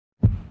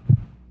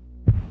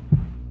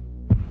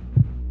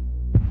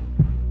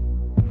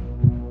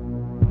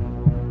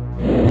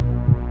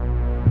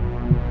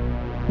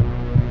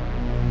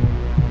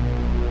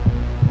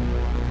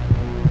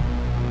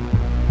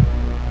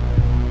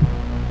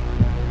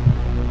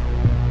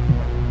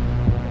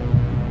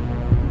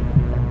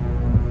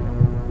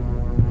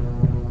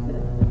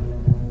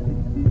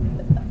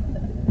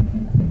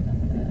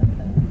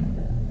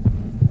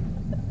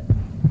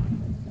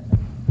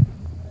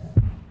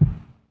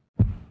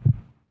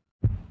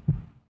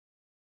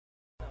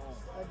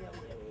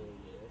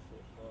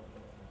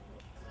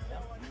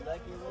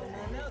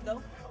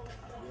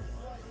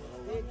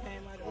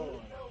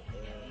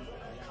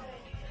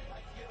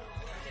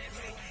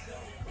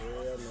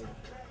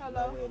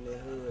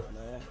hood,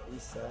 man.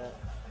 East side.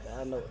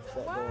 Y'all know what the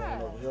fuck going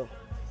on over here.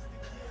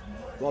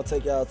 I'm gonna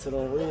take y'all to the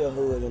real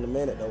hood in a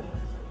minute, though.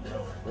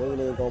 We ain't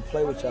even gonna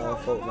play with y'all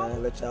folk,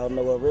 man. Let y'all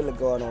know what really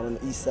going on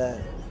the east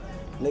side.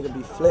 Nigga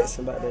be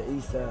flexing about that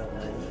east side,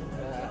 man.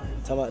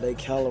 Talking about they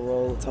Keller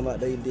Road, talking about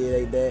they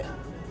did, they that.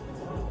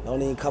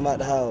 Don't even come out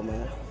the house,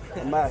 man.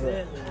 I'm out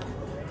here.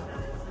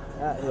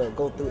 Out here,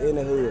 go through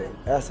any hood.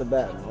 Ask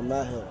about me. I'm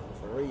out here,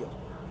 for real.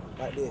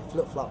 Like this,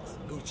 flip-flops,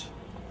 Gucci.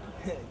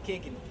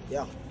 Kicking it.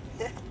 Yeah.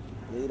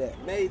 Leave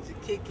that. Major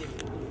kicking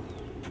it.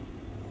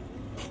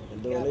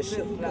 Been doing this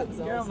shit. Doing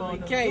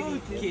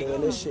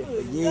This shit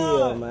for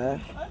years,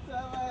 man.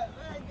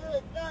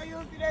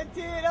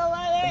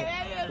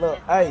 Look,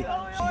 hey.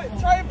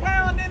 Trey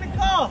Pound in the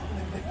car.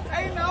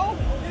 Hey, no,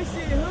 this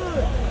shit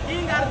hood. You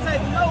ain't gotta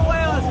take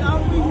nowhere else,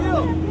 y'all. We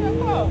here.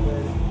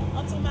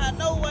 I'm talking about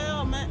nowhere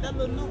else, man. That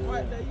little nook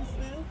right there, you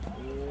see him?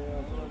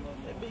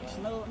 Yeah. That big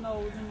snub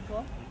nose in the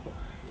car.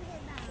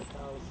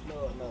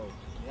 Snub nose.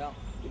 Yeah.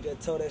 We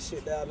just tore that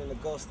shit down in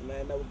Augusta,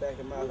 man. That was back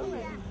in my hood.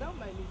 Don't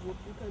make me whoop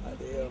you because What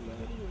the hell,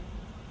 man?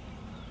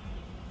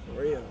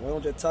 For real. We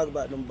don't just talk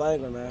about them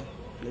bangers, man.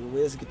 Nigga,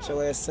 we just get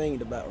your ass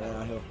singed about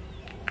around here.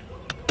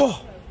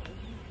 Oh!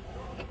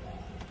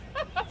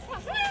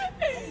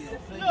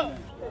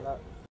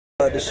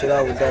 This shit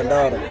out with that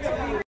daughter.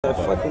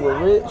 Fucking with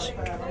Rich.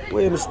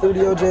 We in the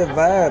studio just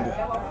vibing.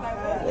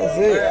 That's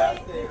it.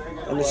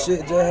 And the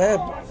shit just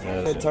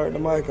happened. I turned the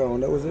mic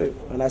on, that was it.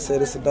 And I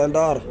said it's a done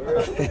daughter.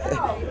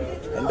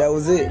 And that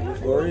was it,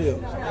 for real. You know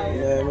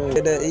what I mean?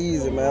 Get that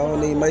easy, man. I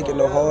don't need make it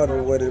no harder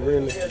than what it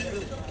really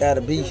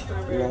gotta be.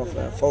 You know,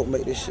 folk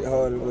make this shit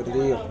harder than what it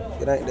is.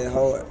 It ain't that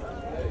hard.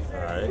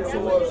 Alright,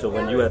 so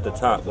when you at the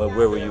top, where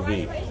will you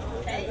be?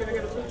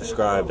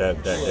 Describe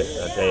that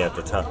day at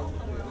the top.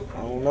 I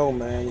don't know,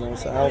 man. You know what I'm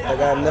saying? I don't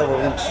think I'll never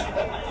reach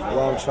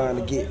where I'm trying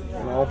to get. You know,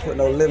 I don't put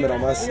no limit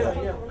on myself.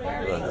 You know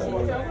what I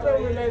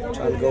mean?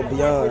 Trying to go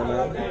beyond,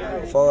 man.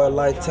 As far as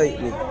life take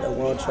me, that's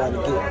what I'm trying to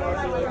get.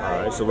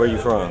 Alright, so where you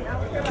from?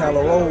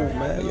 Keller Road,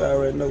 man. You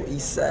already know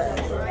East Side.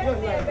 You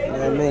know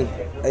what I mean?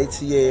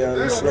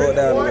 ATL, slow it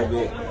down a little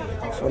bit.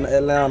 From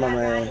Atlanta,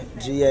 man.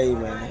 GA,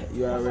 man.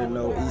 You already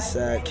know East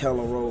Side,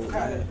 Keller Road,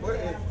 man.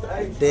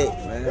 Deck,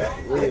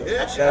 man.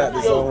 Real. Shout out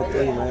to Zone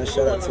 3, man.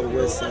 Shout out to the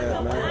West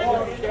Side, man.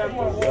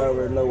 You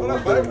already know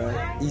what we do,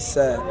 man. East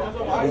Side.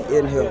 We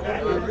in here.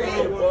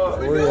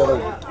 For real,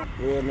 though.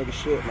 Real nigga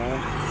shit, man.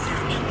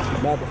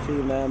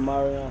 McAfee, man.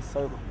 Marion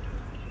Circle.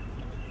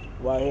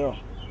 Right here.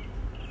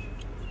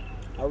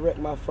 I wrecked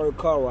my first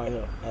car right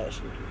here,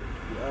 actually.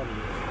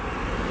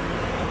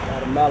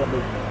 Out of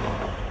Malibu.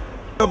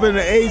 Up in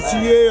the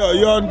ATL,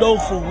 y'all know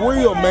for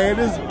real, man.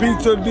 This is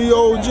Peter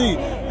DOG.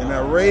 And I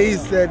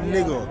raised that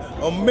nigga,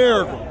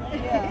 America.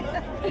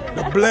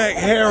 The Black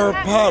Harry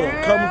Potter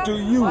coming to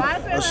you,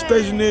 a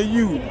station near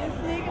you.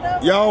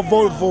 Y'all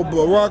voted for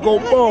Barack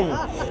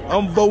Obama.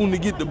 I'm voting to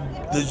get the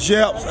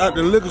Japs out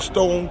the liquor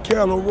store on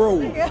Keller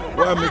Road,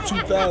 where I'm in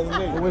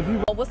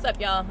 2008. What's up,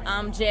 y'all?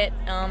 I'm Jet,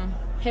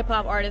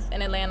 hip-hop artist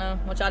in Atlanta.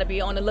 Want y'all to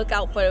be on the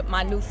lookout for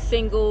my new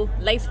single,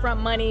 Lace Front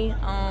Money.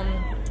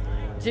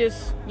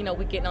 Just, you know,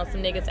 we getting on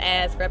some niggas'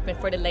 ass, repping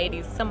for the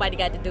ladies. Somebody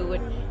got to do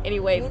it.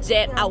 Anyways,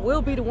 Jet, I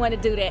will be the one to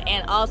do that.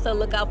 And also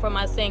look out for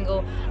my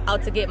single,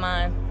 Out to Get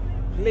Mine.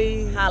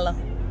 Please. Holla.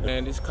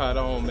 Man, this caught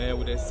on, man,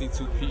 with that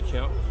C2P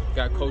count.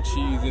 Got Coach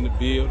Cheese in the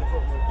building.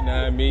 You know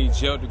what I mean?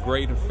 Gel the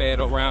Great and Fat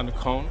around the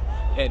corner.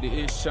 At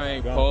the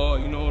Exchange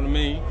Park, you know what I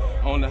mean?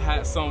 On the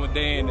hot summer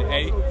day in the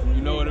 8,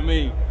 you know what I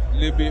mean? A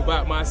little bit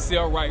about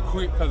myself right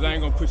quick, cause I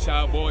ain't gonna put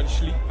y'all boys to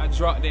sleep. I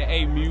dropped that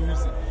A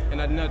music,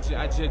 and I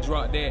just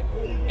dropped that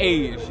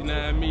A-ish, you know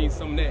what I mean?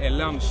 Some of that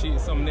Atlanta shit,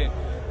 some of that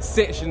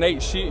Section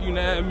 8 shit, you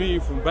know what I mean?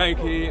 From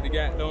Bankhead to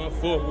goddamn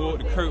 4th Ward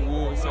to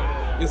Kirkwood, so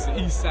it's an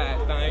East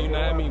Side thing, you know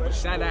what I mean? But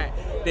shout out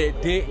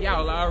that deck,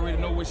 y'all already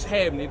know what's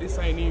happening. This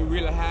ain't even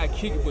really how I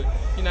kick it, but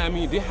you know what I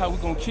mean? This how we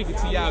gonna kick it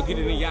till y'all get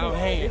it in y'all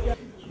hand.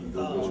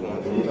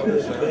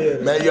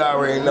 Man, you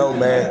already know,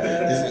 man.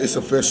 It's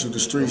official. The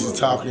streets are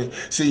talking.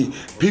 See,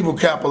 people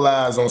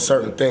capitalize on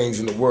certain things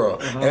in the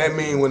world. And that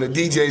means when the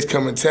DJs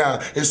come in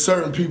town, there's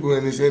certain people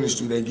in this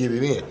industry that get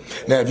it in.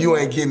 Now, if you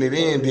ain't getting it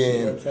in,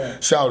 then,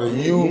 shout it,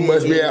 you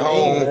must be at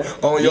home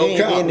on your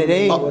couch.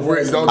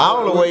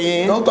 All the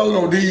way in. Don't throw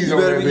no D's on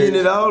that bitch. You better be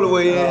getting it all the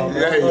way in.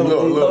 Hey,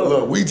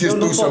 look. We just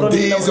do some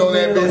D's on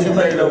that bitch.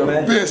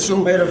 You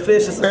made it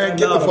official. Man,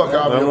 get the fuck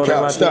out of your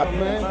couch. Stop.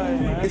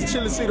 It's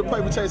Chili Cedar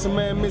Paper Chaser,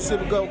 man.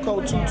 Mississippi Gulf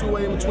Code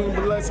 228 in between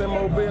Biloxi and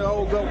Mobile,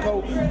 whole Gulf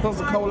Code,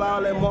 Pensacola,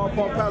 all that Mar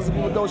Point,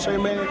 Pasadena, Dolce,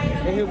 man.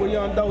 And here with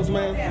Young Dose,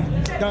 man.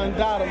 Dun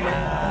Dada,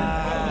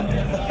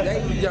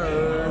 man.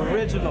 You're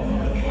original.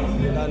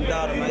 Dun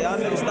Dada, man. Y'all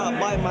niggas stop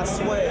biting my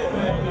swag,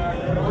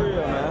 man. For real,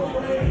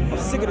 man. I'm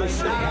sick of this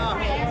shit.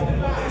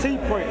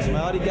 T-prints, man.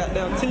 All these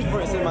goddamn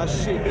T-prints in my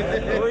shit.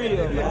 For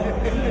real,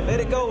 man.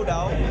 Let it go,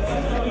 dog.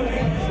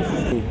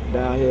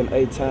 Down here in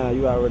A-Town,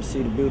 you already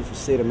see the beautiful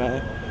city,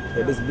 man.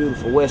 Yeah, this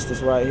beautiful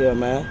Westers right here,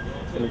 man.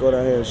 Gonna go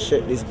down here and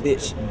shut this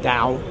bitch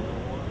down,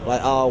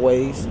 like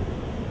always,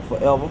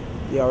 forever.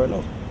 You already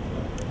know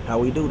how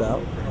we do,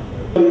 dog.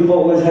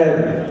 What's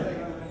happening?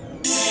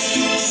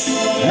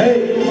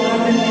 Hey,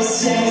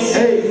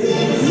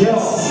 yo,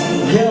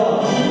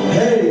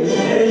 hey,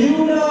 and you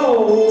know,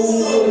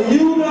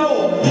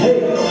 hey,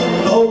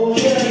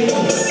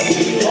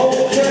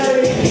 okay,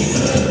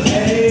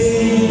 hey,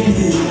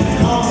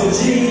 I'm a G,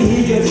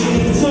 he a G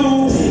too,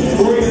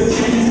 real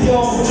G's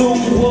gon' do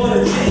what a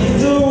G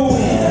do,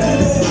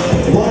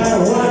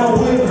 round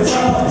with the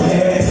top,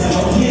 yeah,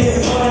 I'm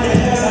getting money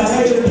and I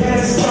hate it,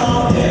 can't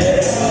stop,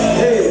 yeah,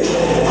 hey,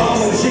 I'm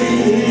a G,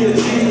 he a G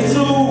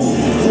too,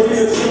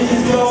 real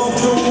G's gon'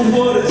 do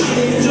what a G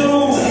do.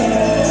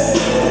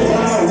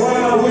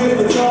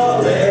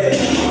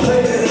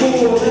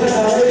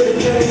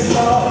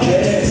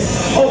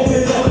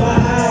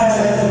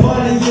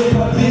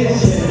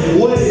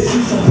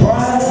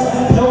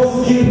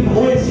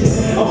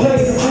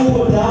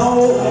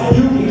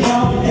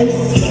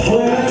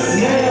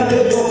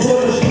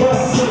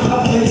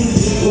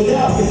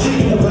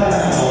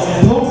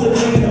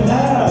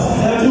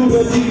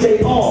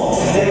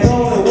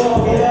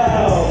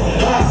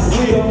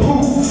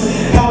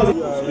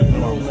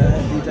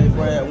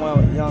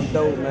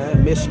 Dope,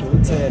 man. Michigan,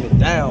 we tearing it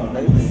down,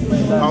 baby.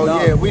 Oh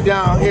yeah, we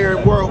down here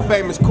at world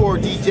famous Core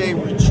DJ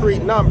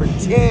Retreat number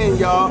 10,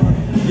 y'all.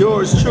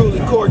 Yours truly,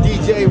 Core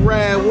DJ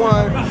Rad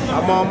 1.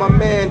 I'm on my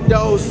man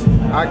Dose.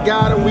 I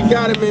got him. We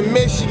got him in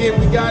Michigan.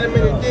 We got him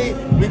in the D.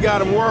 We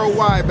got him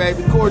worldwide,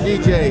 baby. Core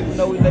DJ.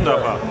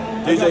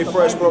 DJ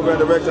Fresh, Program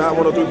Director, Hot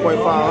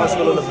 103.5,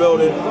 Huntsville in the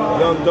building.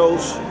 Young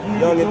Dose,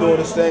 young and doing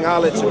this thing.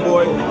 Holla at your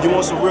boy. You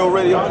want some real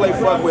radio? Play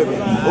fuck with me.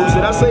 Oops,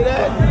 did I say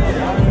that?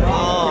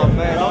 Oh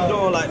man, I'm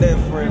doing like that,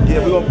 friend. Yeah,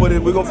 we're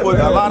gonna put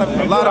a lot of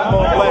them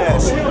on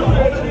blast.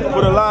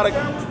 Put a lot of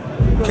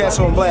cats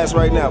on blast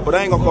right now, but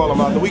I ain't gonna call them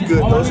out. We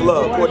good though. It's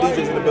love. Core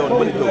DJs in the building.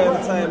 What it do?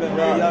 Entertainment,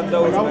 man. Y'all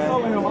Dose,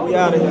 man. We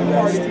out of here,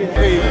 guys.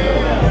 Hey,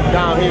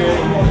 down here,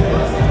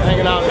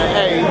 hanging out in the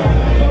A.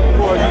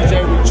 Core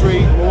DJ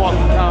Retreat,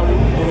 Milwaukee County,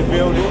 in the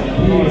building.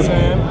 You know what I'm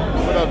saying?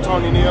 What up,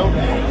 Tony Neal?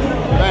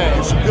 Man,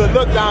 it's a good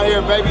look down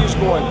here, baby. It's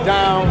going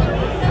down.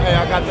 Hey,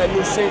 I got that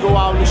new single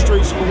out in the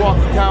streets of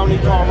Milwaukee County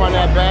called Run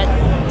That Back.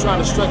 I'm trying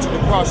to stretch it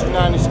across the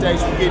United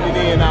States. We're getting it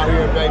in out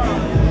here, baby. You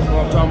know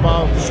what I'm talking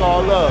about? It's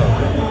all love.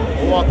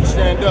 Milwaukee,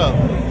 stand up.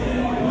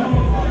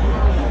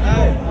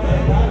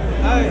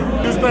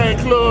 This thing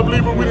Club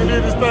Libra, we done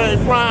did this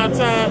thing prime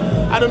time.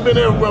 I done been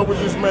everywhere with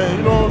this man,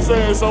 you know what I'm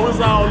saying? So it's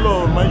all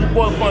love, man. Your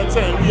boy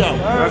Fontaine, we out.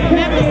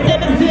 Memphis,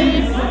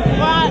 Tennessee.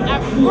 Well, I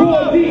grew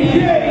up in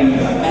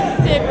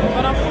Mississippi,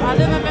 but I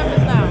live in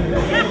Memphis now.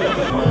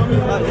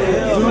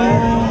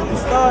 Dude, it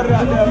started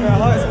out there in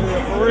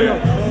Huntsville, for real.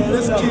 Man,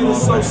 this kid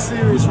is so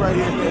serious right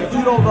here, man. If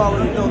you don't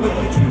already know, let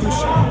me introduce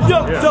you.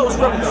 Young Dose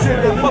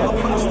representing that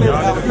motherfucking state of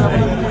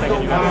Alabama.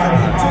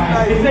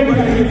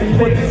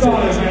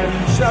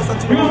 Shouts out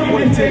to my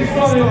boy Teddy,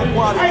 Star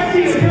Quality.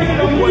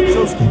 My boy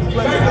Joeski,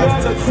 playing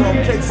nice touches on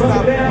cake.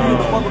 Stop it.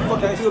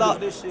 Motherfucking stop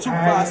this shit.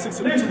 256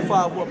 and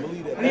 251,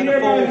 believe that. And the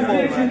phone,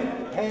 man.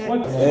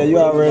 Yeah, you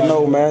already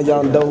know, man.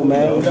 Young Dope,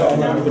 man. You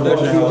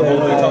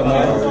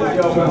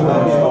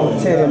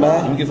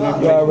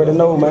already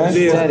know, man.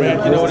 You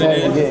know what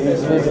it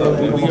is.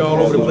 We all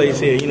over the place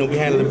here. You know, we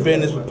handling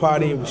business, we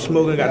partying, we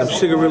smoking, got them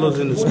cigarillos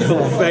in the full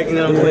effect, you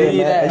know what I'm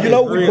saying? You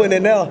know we putting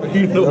in there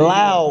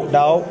loud,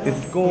 dog.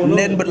 It's going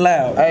nothing but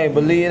loud. Hey,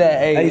 believe that.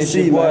 Hey, it's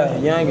AC, your boy,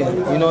 man.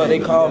 Youngin. You know what they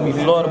call me,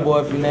 Florida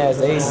boy if you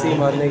nasty. AC,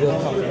 my nigga.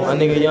 My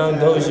nigga Young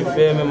Dose, you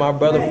feel me? My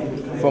brother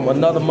from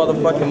another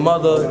motherfucking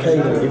mother.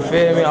 You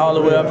feel me? All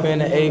the way up in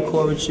the A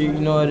Core Retreat. You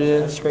know what it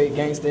is. Straight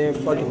gangsta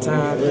every fucking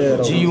time.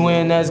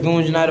 GUN, that's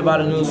Goons United by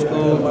the New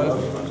School, man.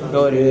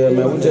 Go ahead,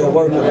 man. We just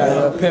working out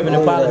here, pimping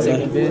and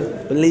politicking,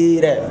 bitch.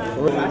 Believe that.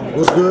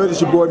 What's good?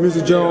 It's your boy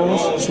Music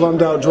Jones,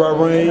 Slummed Out Dry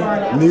Rain,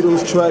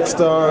 Needles, Track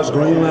Stars,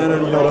 Green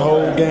Lantern, you know, the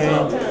whole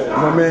gang.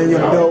 My man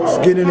Young Dose,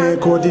 getting in,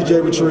 Core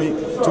DJ Retreat,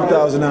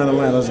 2009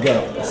 Atlanta, let's go.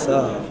 Yes,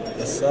 sir.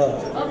 Yes, sir.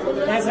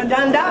 That's a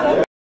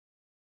done.